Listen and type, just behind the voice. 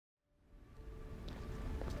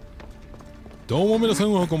どうも皆さ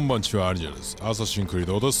んはこんばんちは、アニジャです。アサシンクリー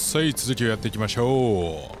ドオデッセイ、続きをやっていきまし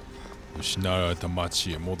ょう。失われた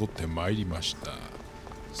町へ戻ってまいりました。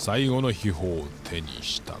最後の秘宝を手に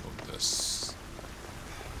したのです。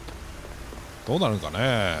どうなるんか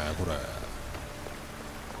ねこれ。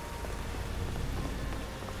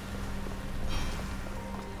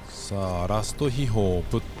さあラスト秘宝を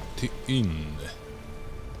プッティイン。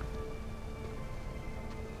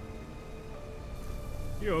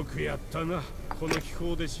よくやったな。この気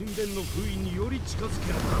候で神殿の封印により近づ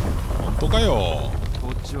けるか。本当かよ。こ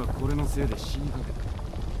っちはこれのせいで死にかけた。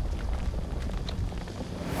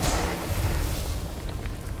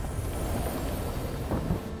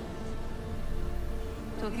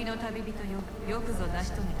時の旅人よ、よくぞ成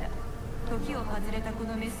し遂げた。時を外れたこ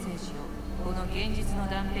のメッセージを、この現実の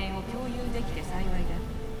断片を共有できて幸いだ。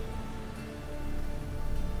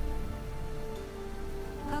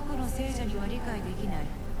過去の聖者には理解できない。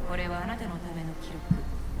これはあなたのための記録。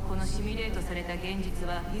このシミュレートされた現実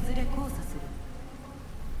はいずれ交差する。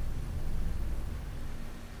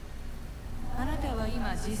あなたは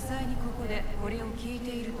今実際にここでこれを聞いて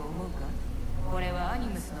いると思うか。これはアニ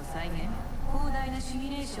ムスの再現、広大なシミ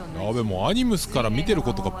ュレーションの。やべ、もうアニムスから見てる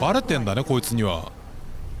ことがバレてんだねこいつには。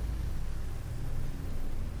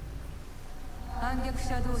反逆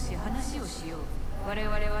者同士話をしよう。我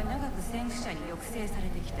々は長く先駆者に抑制され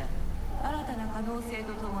てきた。新たな可能性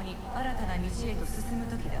とともに新たな道へと進む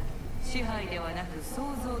時だ。支配ではなく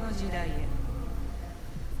創造の時代へ。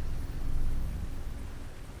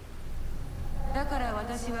だから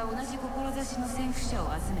私は同じ志の先駆者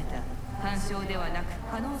を集めた。干渉ではなく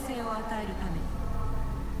可能性を与えるために。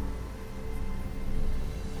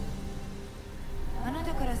あな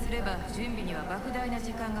たからすれば準備には莫大な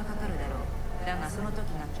時間がかかるだろう。だがその時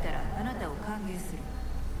が来たらあなたを歓迎する。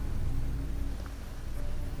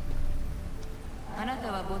あな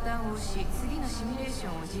たはボタンを押し、次のシミュレーシ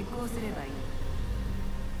ョンを実行すればいい。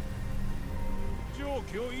常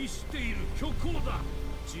軌を逸している虚構だ。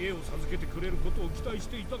知恵を授けてくれることを期待し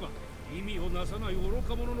ていたが、意味をなさない愚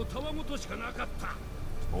か者のたわごとしかなかっ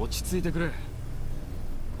た。落ち着いてくれ。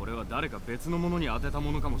これは誰か別のものに当てた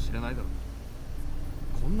ものかもしれないだろ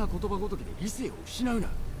う。こんな言葉ごときで理性を失うな。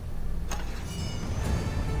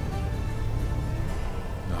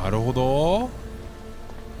なるほど。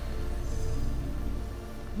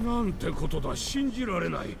なんてことだ。信じられ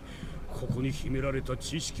ない。ここに秘められた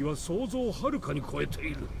知識は想像をはるかに超えてい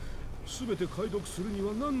る。全て解読するに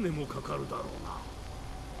は何年もかかるだろ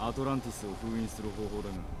うな。アトランティスを封印する方法だ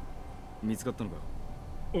が見つかったのか。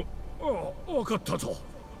分かったぞ。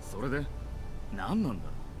それで何なんだ。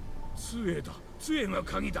杖だ。杖が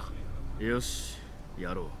鍵だ。よし、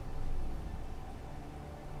やろ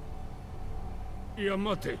う。いや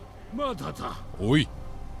待て、まだだ。おい、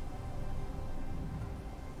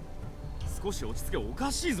少し落ち着け。お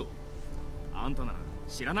かしいぞ。あんたなら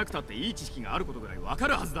知らなくたっていい知識があることぐらいわか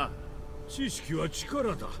るはずだ。知識は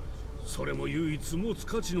力だ。それも唯一持つ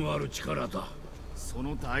価値のある力だ。そ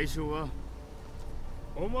の代償は。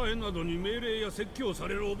お前などに命令や説教さ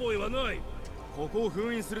れる覚えはない。ここを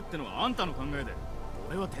封印するってのはあんたの考えで、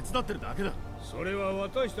俺は手伝ってるだけだ。それは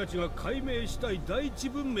私たちが解明したい第一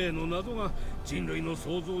文明の謎が人類の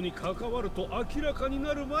創造に関わると明らかに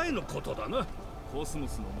なる前のことだな。コスモ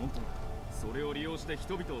スの門徒だ。それを利用して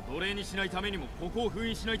人々を奴隷にしないためにもここを封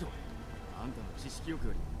印しないと。あんたの知識欲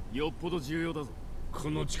よりよっぽど重要だぞ。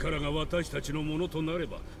この力が私たちのものとなれ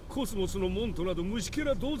ば、コスモスの門徒など虫け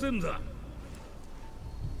ら同然だ。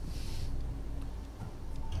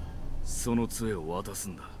その杖を渡す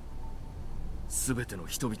んだ。全ての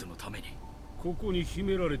人々のために。ここに秘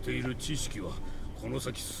められている知識はこの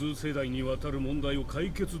先数世代にわたる問題を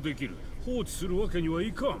解決できる。放置するわけには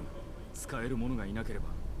いかん。使える者がいなければ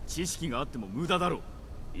知識があっても無駄だろう。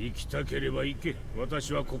生きたければ行け。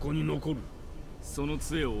私はここに残る。その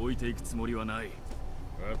杖を置いていくつもりはない。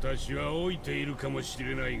私は置いているかもし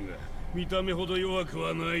れないが、見た目ほど弱く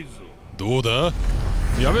はないぞ。どうだ。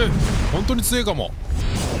やべえ、本当に強いかも。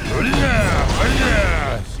無理だ。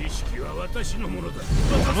知識は私のものだ。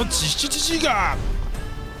この知識じじいが。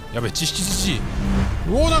やべえ、知識じじい。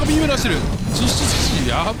おお、なんかビーム出してる。知識じじい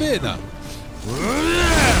やべえな。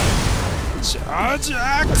チャージ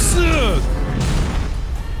アックス。は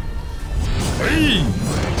い。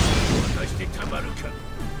渡してたまるか。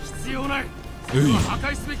必要ない。それは破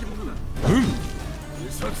壊すべきものだ。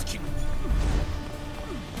嘘つき。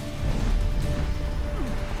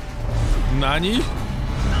何。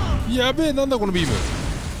やべえ、なんだこのビーム。は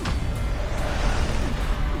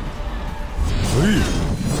いはい。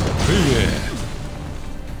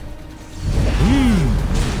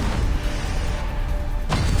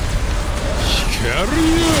光よ。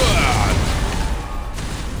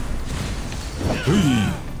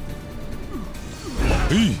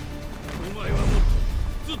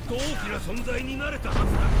存在になれたはずだ。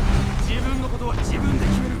自分のことは自分で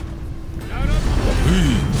決める。ならずも力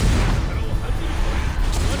を恥じると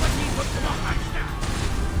私にとっても恥だ。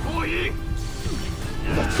もういい。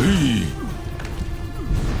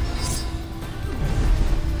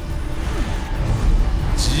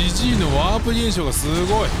ジジイのワープ現象がす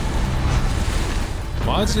ごい。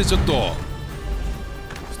マジでちょっと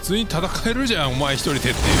普通に戦えるじゃんお前一人でって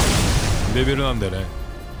いうレベルなんだよね。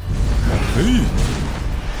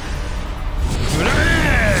くら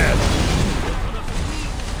え。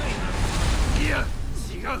いや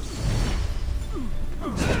違う。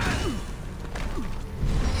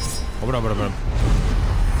危ない危ない危ない。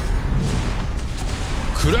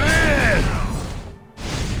くらえ。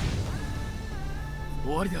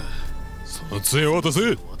終わりだ。その杖を渡せ。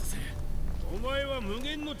渡せ。お前は無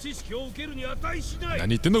限の知識を受けるに値しない。何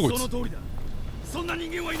言ってんだこいつ。その通りだ。そんな人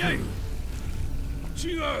間はいない。違う。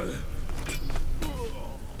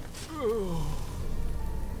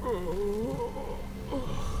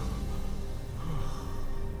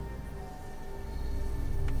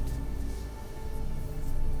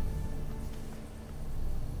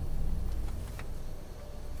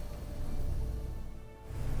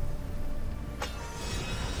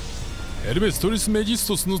エルメストリスメギス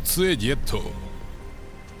トスの杖ゲット。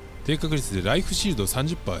低確率でライフシールド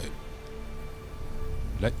 30%。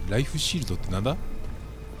 ライフシールドってなんだ。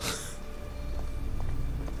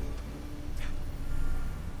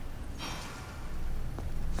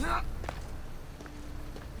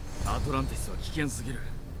アトランティスは危険すぎる。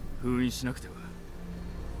封印しなくては。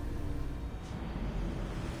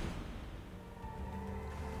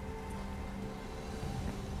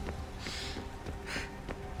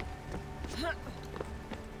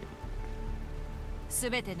す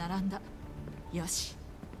べて並んだ。よし、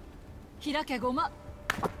開けごま。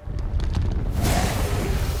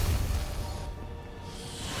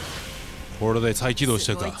これで再起動し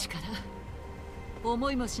てか。すごい力。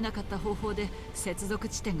思いもしなかった方法で接続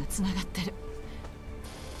地点がつながってる。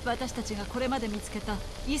私たちがこれまで見つけた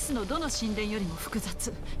イスのどの神殿よりも複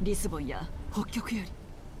雑。リスボンや北極より。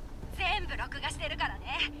全部録画してるから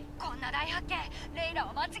ね。こんな大発見、レイラ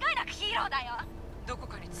は間違いなくヒーローだよ。どこ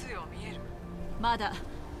かに杖は見える。まだ。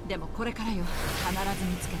でもこれからよ。必ず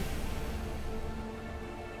見つける。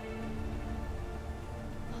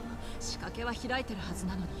仕掛けは開いてるはず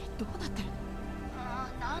なのにどうなってるの。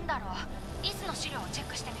なんだろう。イスの資料をチェッ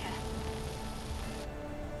クしてみる。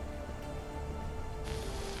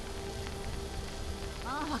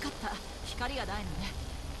ああ、分かった。光がないのね。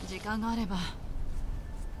時間があれば。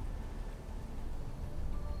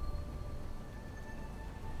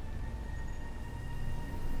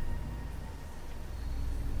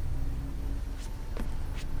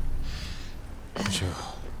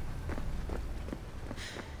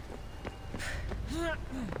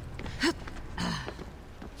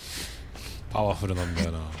パワフルなんだ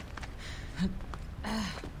よな。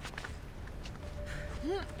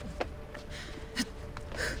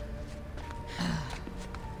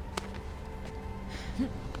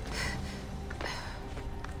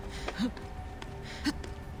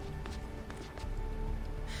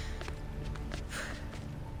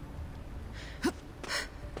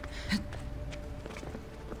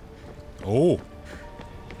おお。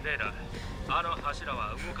レイラ、あの柱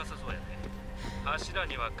は動かせそうやね。柱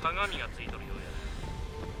には鏡がついとるようや。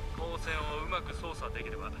光線をうまく操作でき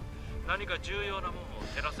れば何か重要なものを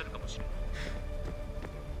照らせるかもしれん。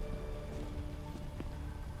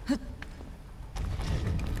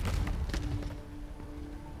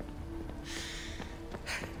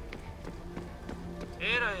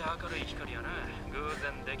えらい明るい光やな。偶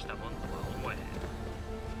然できたもんとは思えへん。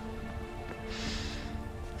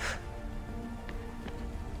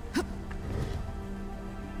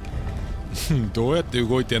どうやって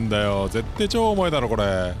動いてんだよ。絶対超重いだろこれ。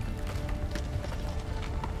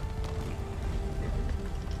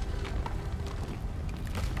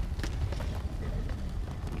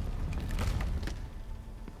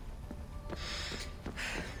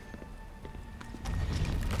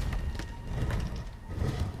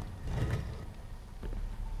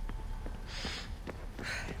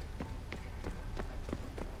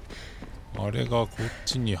あれがこっ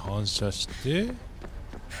ちに反射して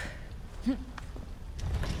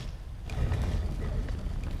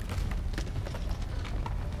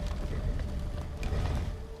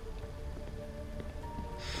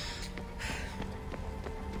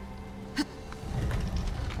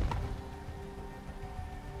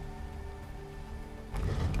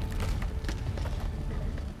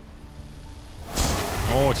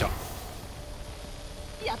おお、来た。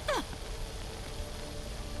やった。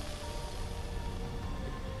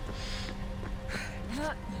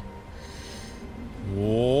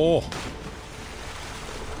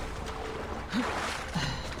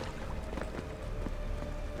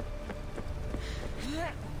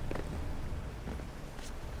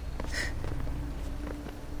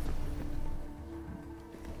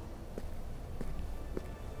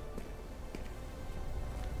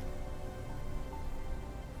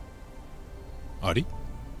あり？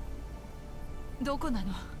どこなの？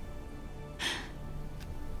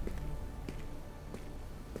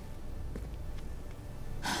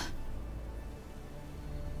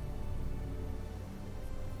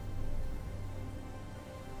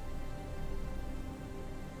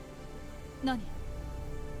何？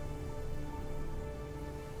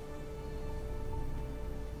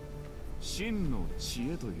真の知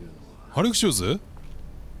恵というのはアレクシオス？己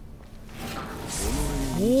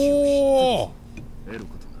のおお。得る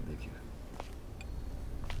ことができる。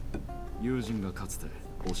友人がかつて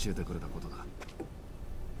教えてくれたことだ。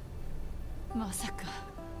まさか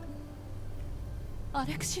ア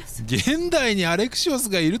レクシオス？現代にアレクシオス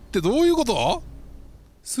がいるってどういうこと？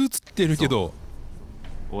スーツ着てるけど。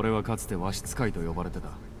俺はかつて和室会と呼ばれてた。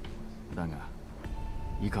だが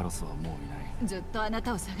イカロスはもういない。ずっとあな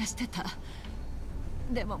たを探してた。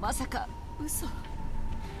でもまさか嘘。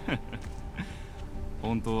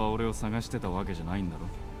本当は俺を探してたわけじゃないんだ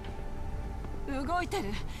ろ。動いてる。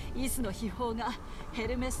イスの秘宝がヘ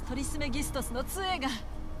ルメス・トリスメギストスの杖が。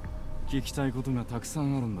聞きたいことがたくさ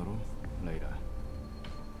んあるんだろレイラ。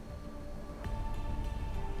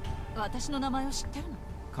私の名前を知ってるの？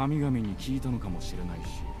神々に聞いたのかもしれない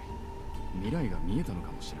し、未来が見えたの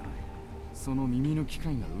かもしれない。その耳の機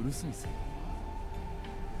械がうるさいせい。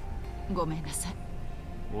ごめんなさい。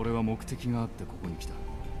俺は目的があってここに来た。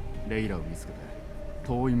レイラを見つけて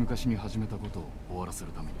遠い昔に始めたことを終わらせ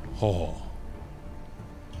るために。は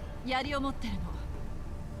槍を持ってるの。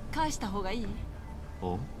返した方がいい？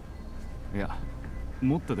お？いや、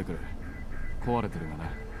持っててくれ。壊れてるが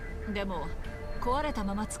な。でも壊れた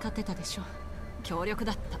まま使ってたでしょ。強力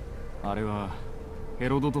だった。あれはヘ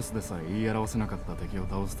ロドトスでさえ言い表せなかった敵を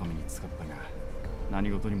倒すために使ったが、何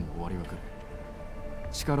事にも終わりは来る。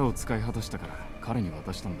力を使い果たしたから彼に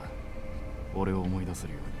渡したんだ。俺を思い出せ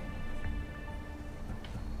るよ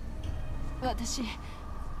うに。私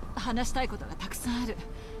話したいことがたくさんある。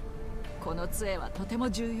この杖はとても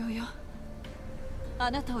重要よ。あ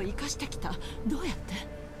なたを生かしてきた。どうやって？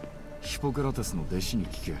ヒポクラテスの弟子に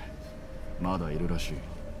聞け。まだいるらしい。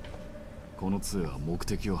この杖は目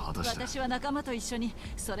的を果たした。私は仲間と一緒に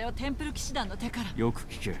それをテンプル騎士団の手から。よく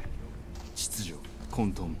聞け。秩序、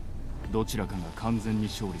混沌、どちらかが完全に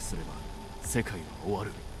勝利すれば世界は終わ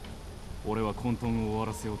る。俺は混沌を終わ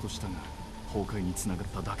らせようとしたが崩壊につながっ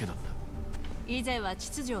ただけだった。以前は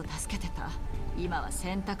秩序を助けてた。今は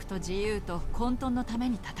選択と自由と混沌のため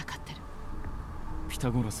に戦ってる。ピタ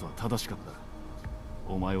ゴラスは正しかっ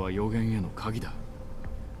た。お前は予言への鍵だ。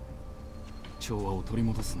調和を取り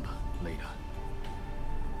戻すんだレイラ。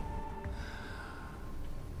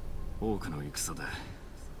多くの戦で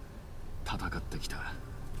戦ってきた。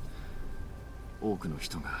多くの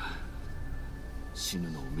人が死ぬ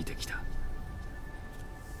のを見てきた。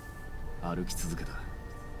歩き続けた。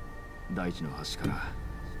大地の端から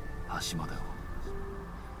端までを。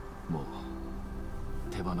もう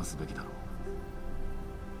手放すべきだろう。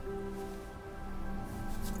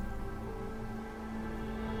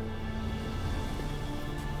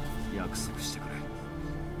約束してくれ。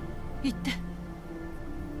言って。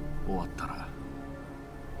終わったら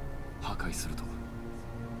破壊すると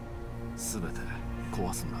全て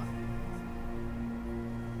壊すんだ。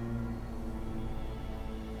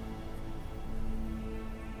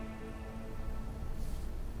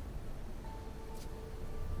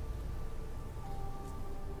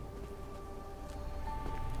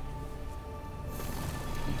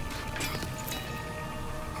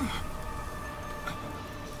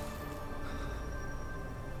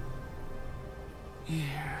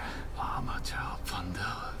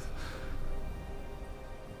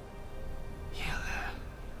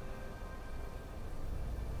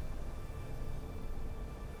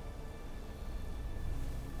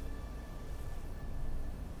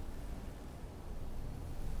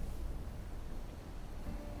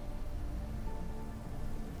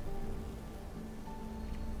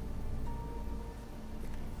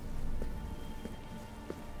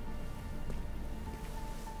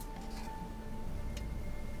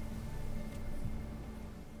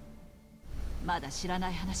まだ知らな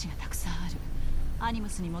い話がたくさんある。アニム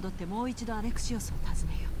スに戻ってもう一度アレクシオスを訪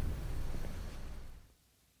ねよ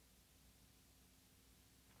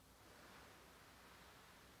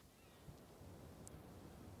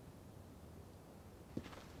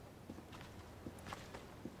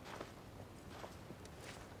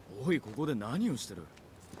う。おい、ここで何をしてる？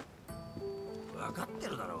分かって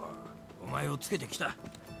るだろう。お前をつけてきた。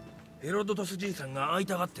ヘロドトスじいさんが会い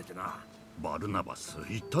たがっててな。バルナバス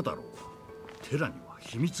言っただろう。テラには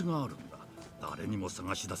秘密があるんだ。誰にも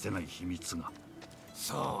探し出せない秘密が。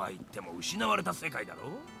そうは言っても失われた世界だろ。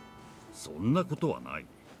そんなことはない。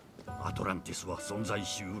アトランティスは存在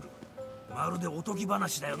しうる。まるでおとぎ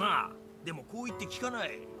話だよな。でもこう言って聞かな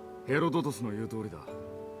い。ヘロドトスの言う通りだ。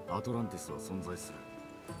アトランティスは存在する。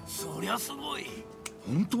そりゃすごい。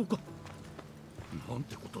本当か？なん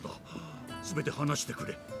てことだ。全て話してく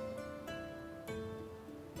れ。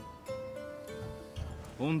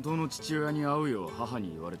本当の父親に会うよう母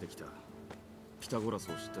に言われてきた。ピタゴラス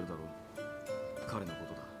を知ってるだろう。彼のこ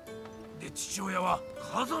とだ。で、父親は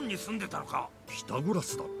火山に住んでたのか？ピタゴラ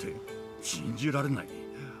スだって？信じられない。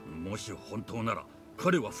もし本当なら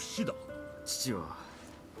彼は不死だ。父は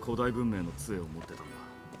古代文明の杖を持ってたんだ。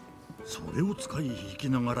それを使い生き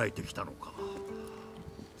ながらえてきたのか。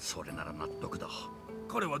それなら納得だ。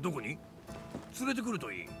彼はどこに？連れてくる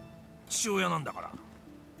といい。父親なんだから。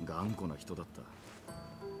頑固な人だっ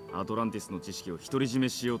た。アトランティスの知識を独り占め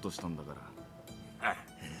しようとしたんだから。あ、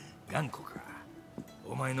頑固か。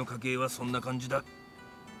お前の家系はそんな感じだ。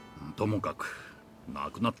ともかく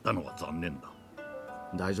亡くなったのは残念だ。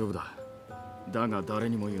大丈夫だ。だが誰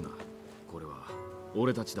にも言うな。これは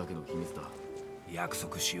俺たちだけの秘密だ。約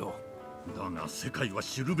束しよう。だが世界は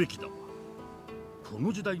知るべきだ。こ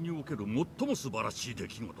の時代における最も素晴らしい出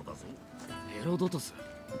来事だぞ。ヘロドトス。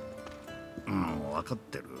分かっ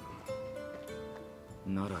てる。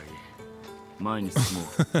ならいい。前に進も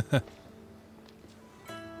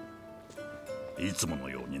う。いつもの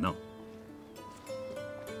ようにな。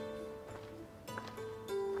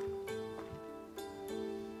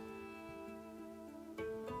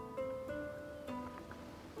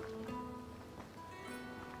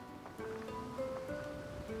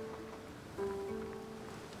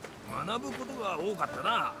学ぶことが多かった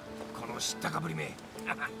な、この知ったかぶりめ。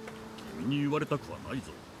君に言われたくはない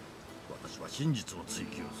ぞ。私は真実を追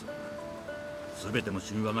求する。全ての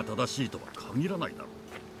神話が正しいとは限らないだろ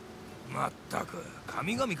う。まったく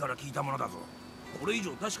神々から聞いたものだぞ。これ以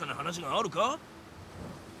上確かな話があるか？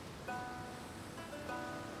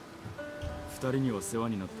二人には世話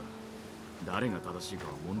になった。誰が正しいか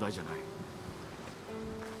は問題じゃない。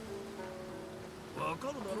わか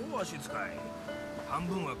るだろう、足使い。半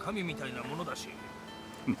分は神みたいなものだし。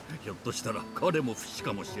ひょっとしたら彼も不死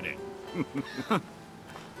かもしれん。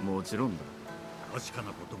もちろんだ。確か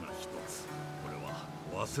なことが一つ。これ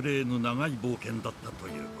は忘れぬ長い冒険だったとい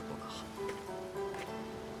うことだ。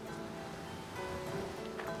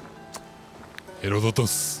ヘロドト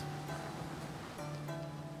ス、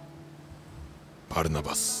バルナ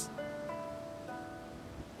バス。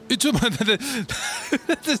ちょっと待って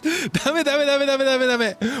ダ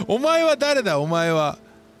メ。お前は誰だ？お前は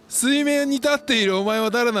水面に立っているお前は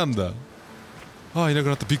誰なんだ？ああ、いなく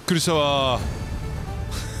なった。びっくりしたわ。や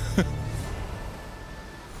る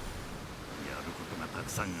ことがたく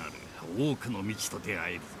さんある。多くの道と出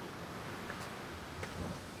会えるぞ。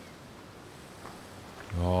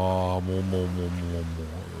ああ、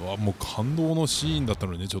もう感動のシーンだった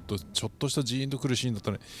のにね。ちょっとしたジーンとくるシーンだっ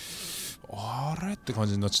たのに、あれって感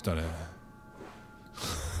じになっちゃったね。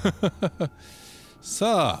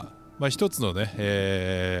さあ、一つの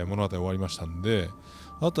ね、物語終わりましたんで、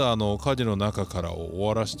あとは火事の中からを終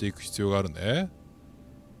わらせていく必要があるね。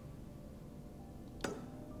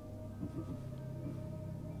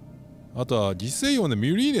あとは犠牲王のミ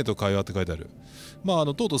ュリーネと会話って書いてある。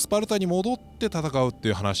とうとうスパルタに戻って戦うって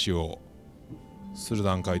いう話をする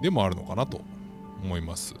段階でもあるのかなと思い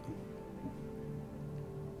ます。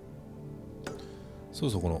そ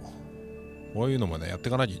う、こういうのもね、やって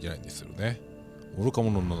いかなきゃいけないんですよね。愚か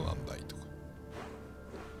者の難題とか。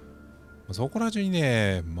そこら中に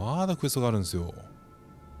ね、まだクエストがあるんですよ。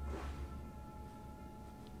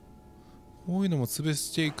こういうのも潰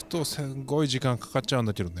していくとすごい時間かかっちゃうん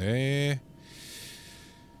だけどね。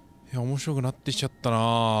いや、面白くなってきちゃった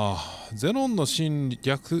な。ゼノンの真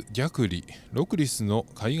逆理、ロクリスの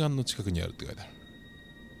海岸の近くにあるって書いてある。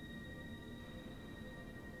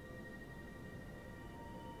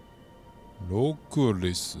ロク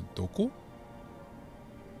リスどこ？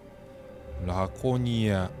ラコニ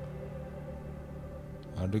ア、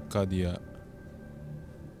アルカディア、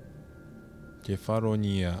ケファロ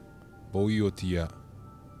ニア、ボイオティア。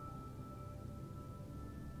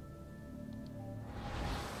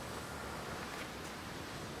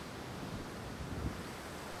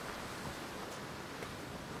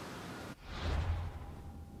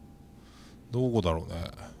どこだろう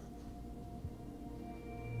ね。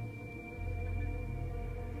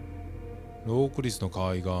ロークリスの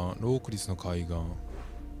海岸。こ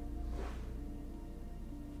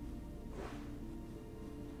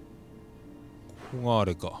こがあ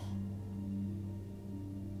れか。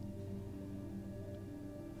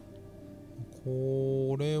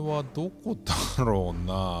これはどこだろう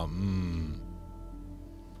な。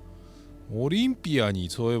オリンピアに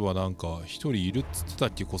そういえばなんか一人いるっつってた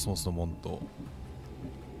っけ、コスモスのモント。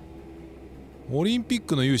オリンピッ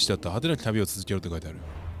クの勇士だったら果てなき旅を続けるって書いてある。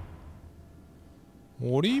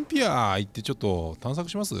オリンピア行ってちょっと探索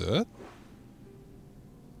します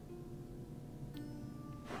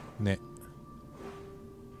ね。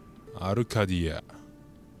アルカディア。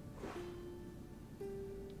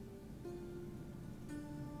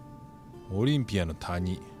オリンピアの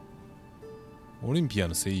谷。オリンピア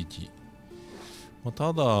の聖域。まあ、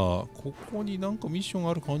ただ、ここになんかミッション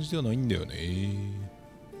がある感じではないんだよね。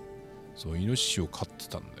そう、イノシシを飼って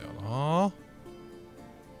たんだよな。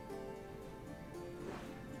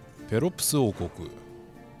ペロプス王国、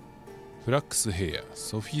フラックス平野、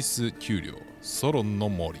ソフィス丘陵、ソロンの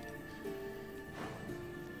森。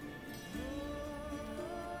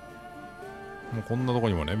もうこんなとこ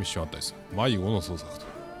にもね、ミッションあったりする。迷子の捜索と。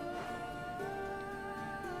こ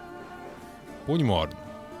こにもある。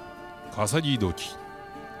カサリード機。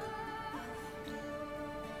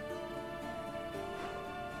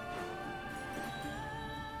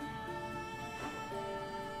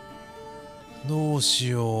どうし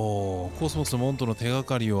よう。コスモスモントの手が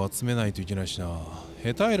かりを集めないといけないしな。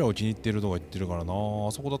ヘタイラを気に入ってるとか言ってるからな。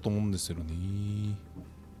あそこだと思うんですよね。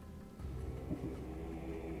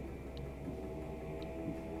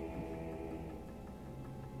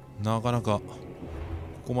なかなかこ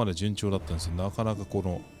こまで順調だったんですよ。なかなかこ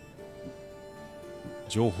の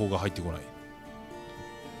情報が入ってこない。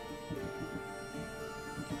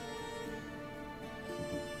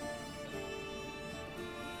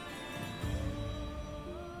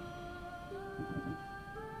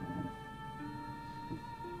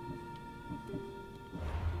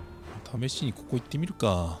試しにここ行ってみる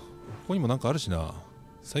か。ここにもなんかあるしな。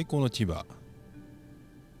最高の牙。牙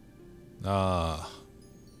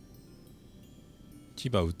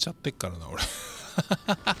売っちゃってっからな俺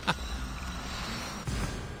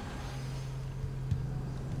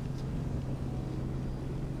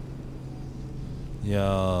いや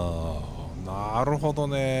ー、なるほど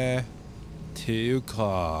ね。っていう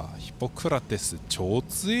かヒポクラテス超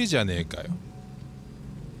強えじゃねえかよ。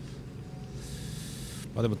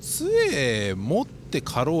まあでも杖持って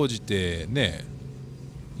かろうじてね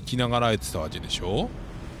生きながらえてたわけでしょ。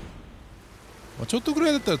まあ、ちょっとぐら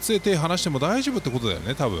いだったら杖手離しても大丈夫ってことだよ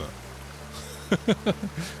ね多分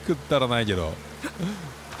食ったらないけど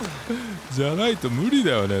じゃないと無理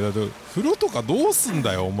だよね。だって風呂とかどうすん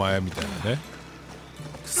だよお前みたいなね。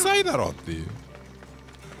臭いだろっていう。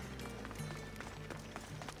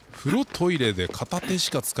風呂トイレで片手し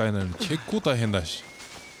か使えないのに結構大変だし。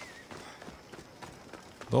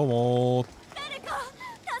どうもー。誰か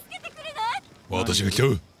助けてくれない？私が来た。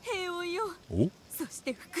平穏よ。お？そし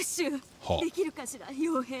て復讐できるかしら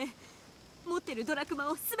傭兵。持ってるドラクマ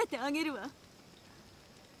をすべてあげるわ。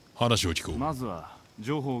話を聞こう。まずは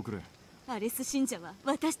情報をくれ。アレス信者は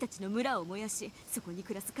私たちの村を燃やし、そこに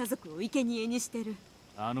暮らす家族を生贄にしてる。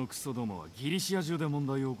あのクソどもはギリシア中で問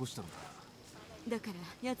題を起こしたんだ。だから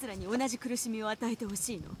奴らに同じ苦しみを与えてほ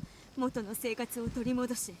しいの。元の生活を取り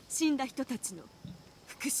戻し、死んだ人たちの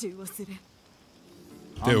復讐をする。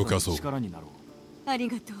手を貸そう。力になろう。あり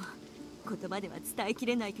がとう。言葉では伝えき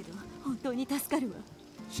れないけど本当に助かるわ。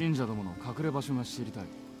信者どもの隠れ場所が知りたい。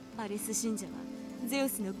アレス信者はゼウ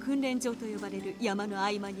スの訓練場と呼ばれる山の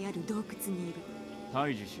合間にある洞窟にいる。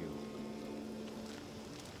退治しよう。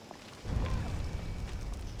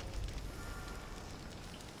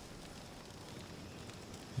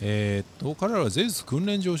彼らはゼウス訓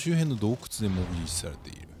練場周辺の洞窟で目撃されて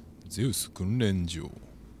いる。ゼウス訓練場。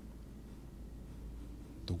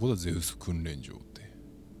どこだゼウス訓練場って。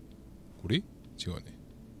これ違うね。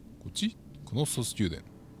こっちクノッソス宮殿。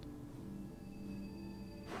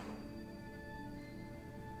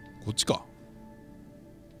こっちか。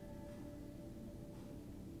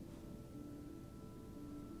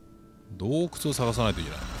洞窟を探さないといけ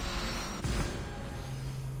ない。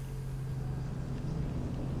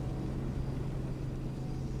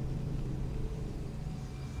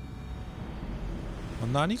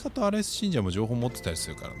何かとアレス信者も情報持ってたりす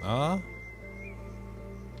るからな。あ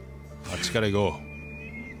っちから行こ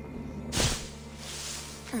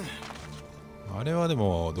う。あれはで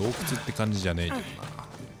も洞窟って感じじゃねえけどな。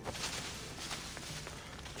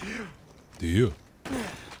でよ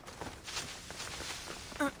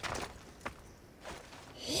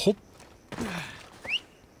ほっ。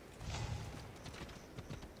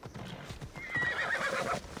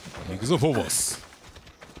行くぞフォーバス。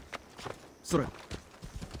それ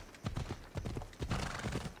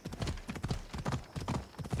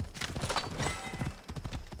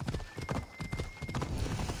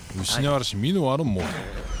失われし身のあるもの。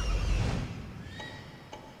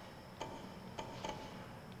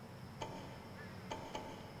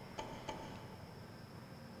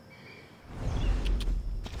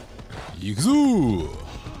行くぞー。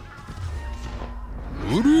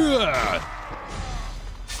うるわー。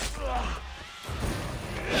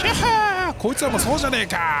ひゃはー、こいつらもそうじゃねえ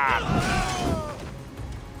か。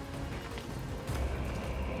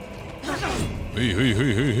へいへいへいへ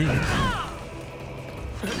いへい。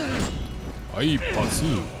はい、一発。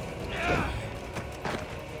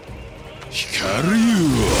光るよ。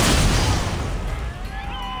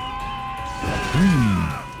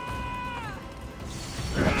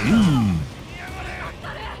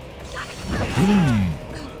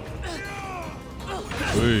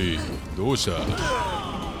おい、どうした？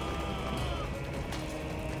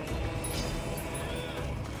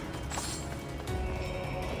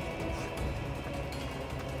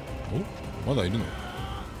お、まだいるの？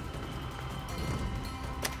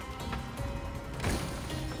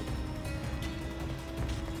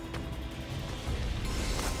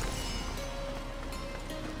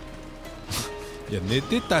いや、寝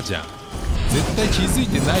てたじゃん。絶対気づい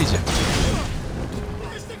てないじゃん。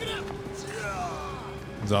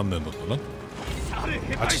残念だったな。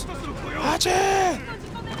あちあち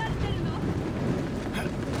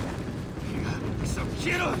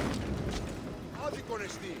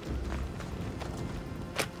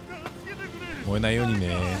燃えないように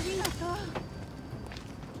ね。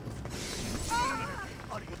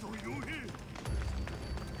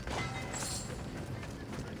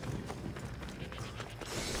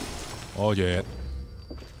オーケー。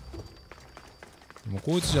もう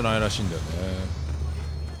こいつじゃないらしいんだよね。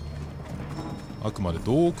あくまで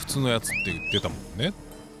洞窟のやつって言ってたもんね。っ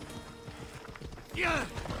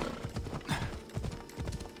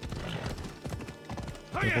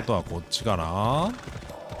てことはこっちかな。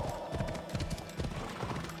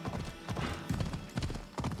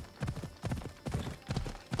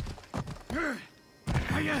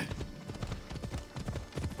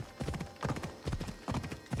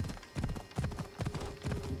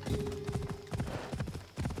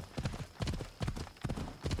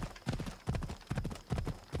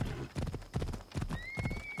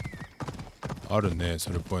あるね、そ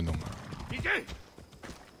れっぽいのが。こ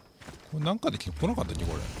れなんかで来なかったっけ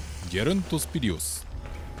これ。ギャレントスピリオス。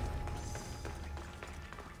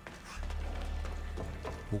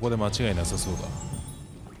ここで間違いなさそうだ。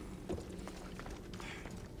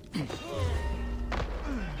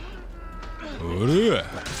おれ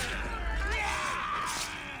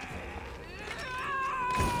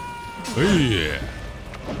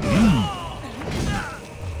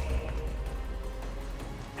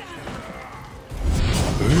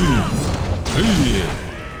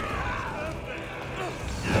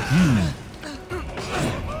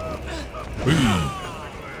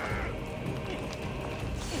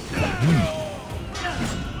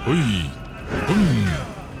おい、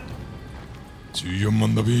14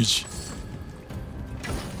万ダメージ。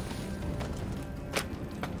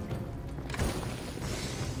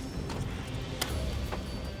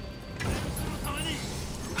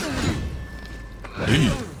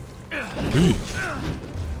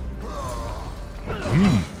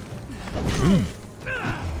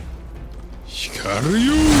光る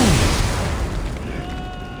よ。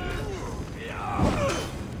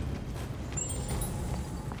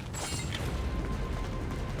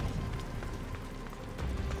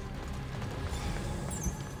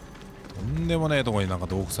とんでもねえとこになんか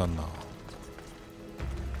洞窟あんな。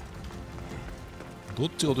どっ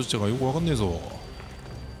ちがどっちだかよくわかんねえぞ。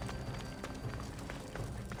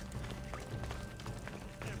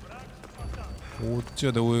こっち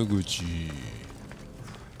はで泳ぐ口。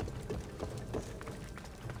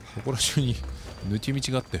ここら中に抜き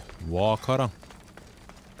道があってわからん。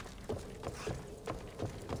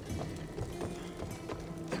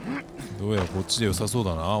どうやらこっちで良さそう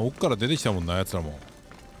だな。奥から出てきたもんな、やつらも。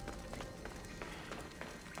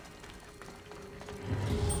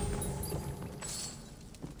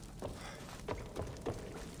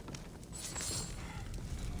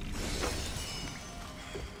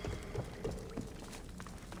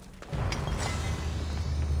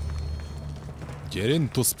ゲレン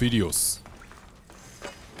トスピリオス。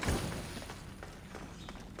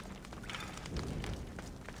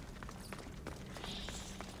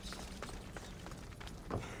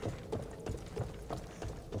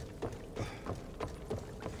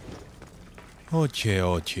オッケー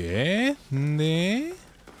オッケー。んで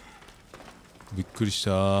びっくりし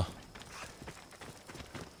た。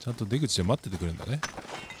ちゃんと出口で待っててくれるんだね。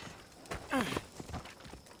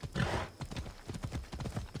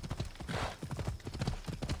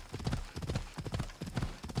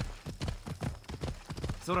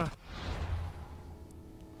そら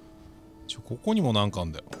ここにもなんかあ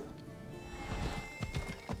んだよ。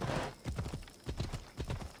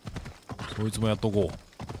こいつもやっとこ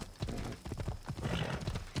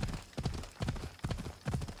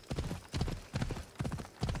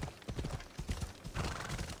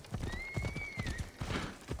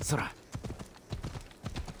う。そら。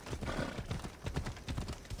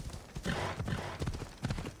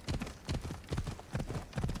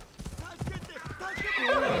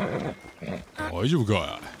大丈夫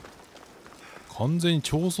か。完全に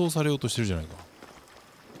調装されようとしてるじゃないか。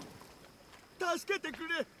助けてく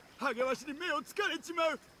れ。ハゲワシに目をつかれちま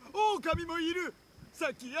う。狼もいる。さ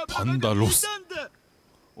っきパンダロス。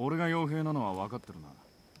俺が傭兵なのは分かってる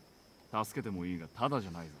な。助けてもいいがただじ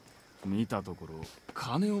ゃないぞ。見たところ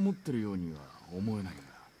金を持ってるようには思えない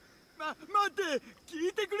が。待って聞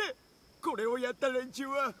いてくれ。これをやった連中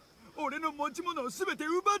は俺の持ち物を全て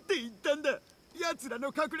奪っていったんだ。奴らの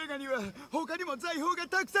隠れ家には他にも財宝が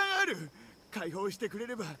たくさんある。解放してくれ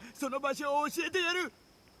ればその場所を教えてやる。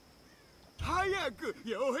早く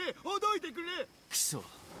傭兵ほどいてくれ。クソ、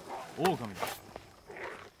狼だ。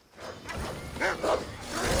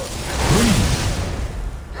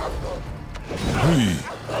はいは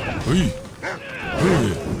いはい。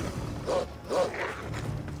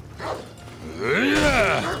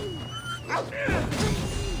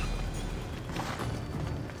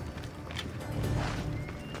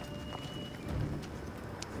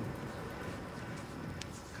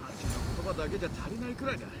言葉だけじゃ足りないく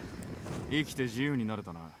らいだ。生きて自由になれ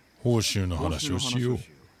たな。報酬の話をしよう。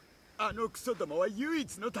あのクソどもは唯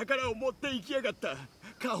一の宝を持って行きやがった。家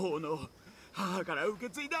宝の母から受け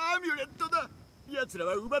継いだアミュレットだ。奴ら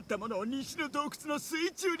は奪ったものを西の洞窟の水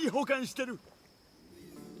中に保管してる。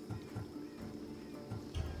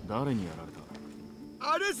誰にやられ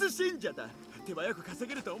た？アレス信者だ。手早く稼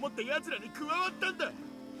げると思って奴らに加わったんだ。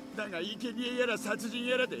だが生贄やら殺人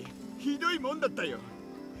やらでひどいもんだったよ。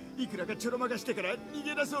いくらかちょろまかしてから逃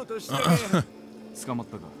げ出そうとしたが捕まっ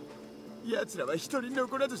たか。奴らは一人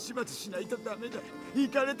残らず始末しないとダメだ。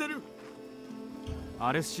行かれてる。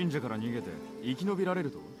アレス信者から逃げて生き延びられ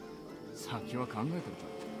ると？先は考えてる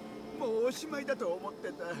か。もうおしまいだと思っ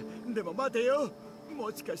てた。でも待てよ、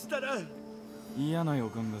もしかしたら。嫌な予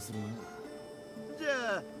感がするな。じ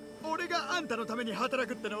ゃあ俺があんたのために働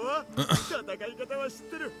くってのは戦い方は知っ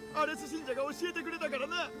てる。アレス信者が教えてくれたから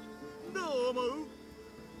な。どう思う？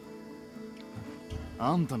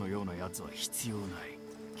あんたのようなやつは必要ない。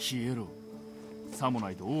消えろ。さもな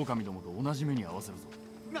いと狼どもと同じ目に合わせるぞ。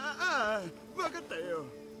ああ、分かったよ。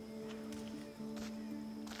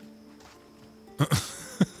着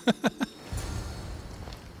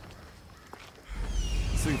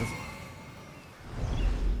いたぞ。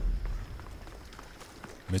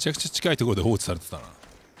めちゃくちゃ近いところで放置されてたな。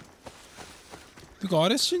てかあ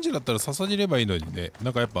れ信者だったら捧げればいいのにね。な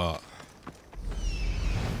んかやっぱ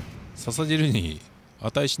捧げるに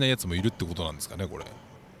値しないやつもいるってことなんですかね、これ。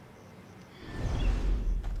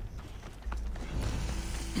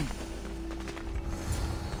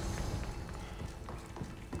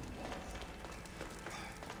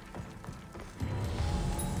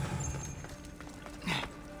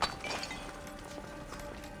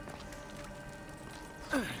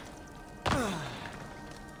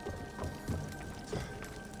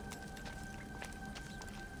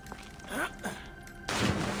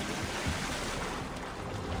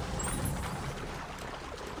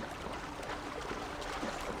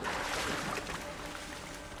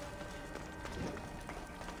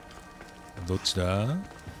どっちだ？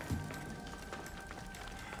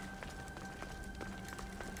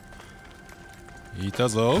いた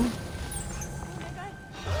ぞ。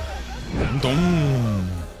ド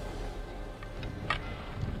ン。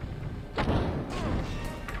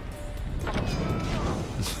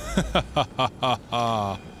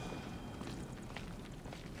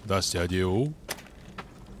出してあげよう。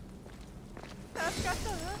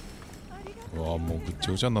うわ、もうぐっち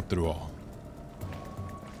ゃぐちゃになってるわ。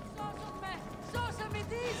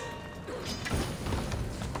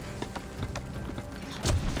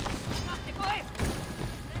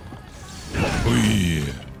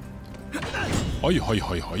はいはい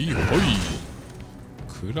はいはいはい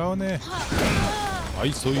食らうね。は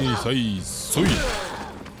いそいそいそい。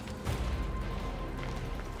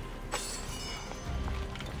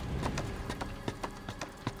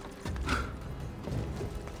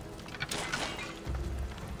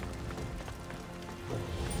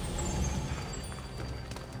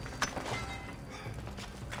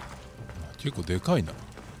結構でかいな。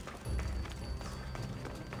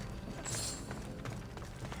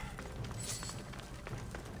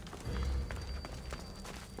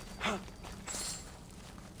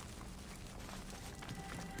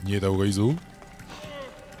逃げた方がいいぞ。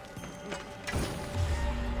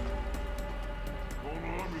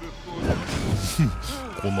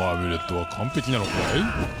このアミュレットは完璧なのかい？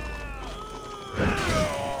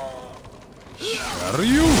やる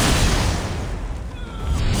よ。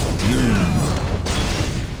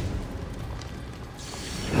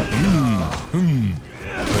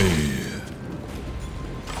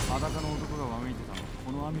裸の男がわめいてたの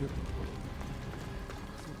このアミュレット。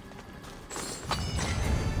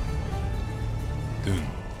ドゥン。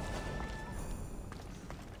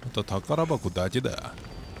あと宝箱だけだ。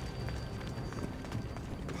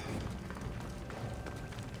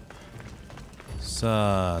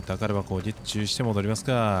さあ宝箱をゲッチューして戻ります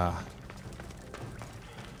か。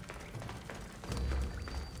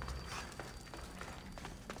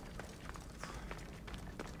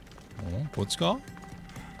こっちか？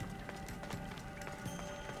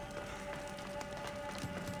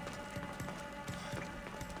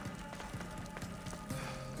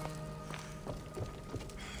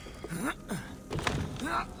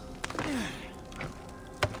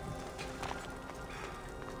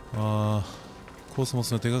コスモ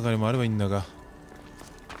スの手がかりもあればいいんだが。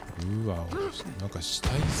うわ、なんか死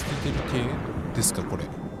体捨ててる系ですかこれ。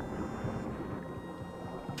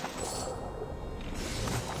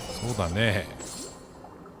そうだね。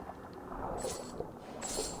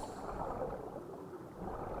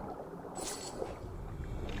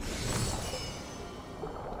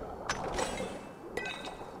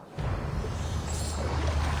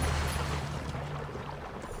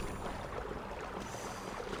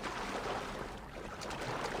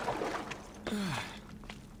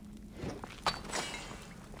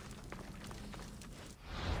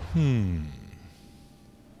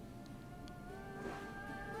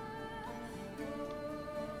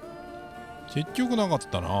結局なかっ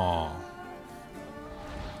たな。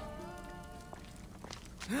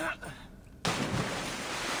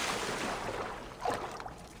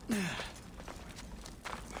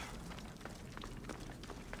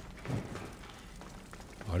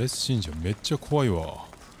アレス信者めっちゃ怖い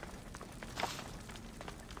わ。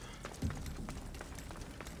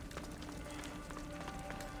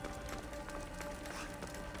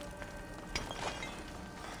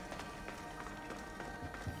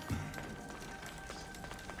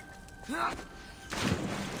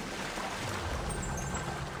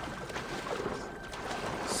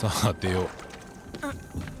さあ出よう。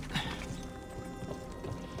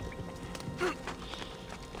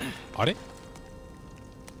あれ？こ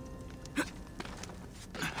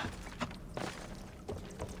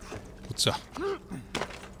っちだ。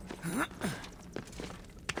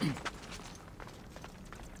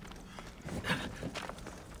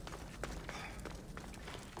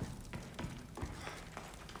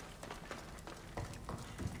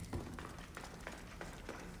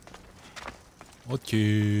オッケ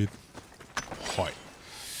ー。はい。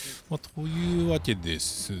まあ、というわけで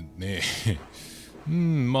すね。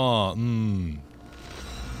まあ、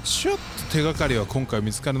ちょっと手がかりは今回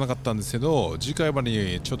見つからなかったんですけど、次回ま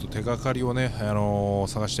でにちょっと手がかりをね、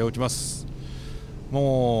探しておきます。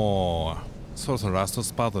もう、そろそろラスト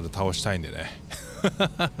スパートで倒したいんでね。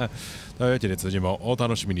というわけで次もお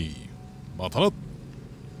楽しみに。またな。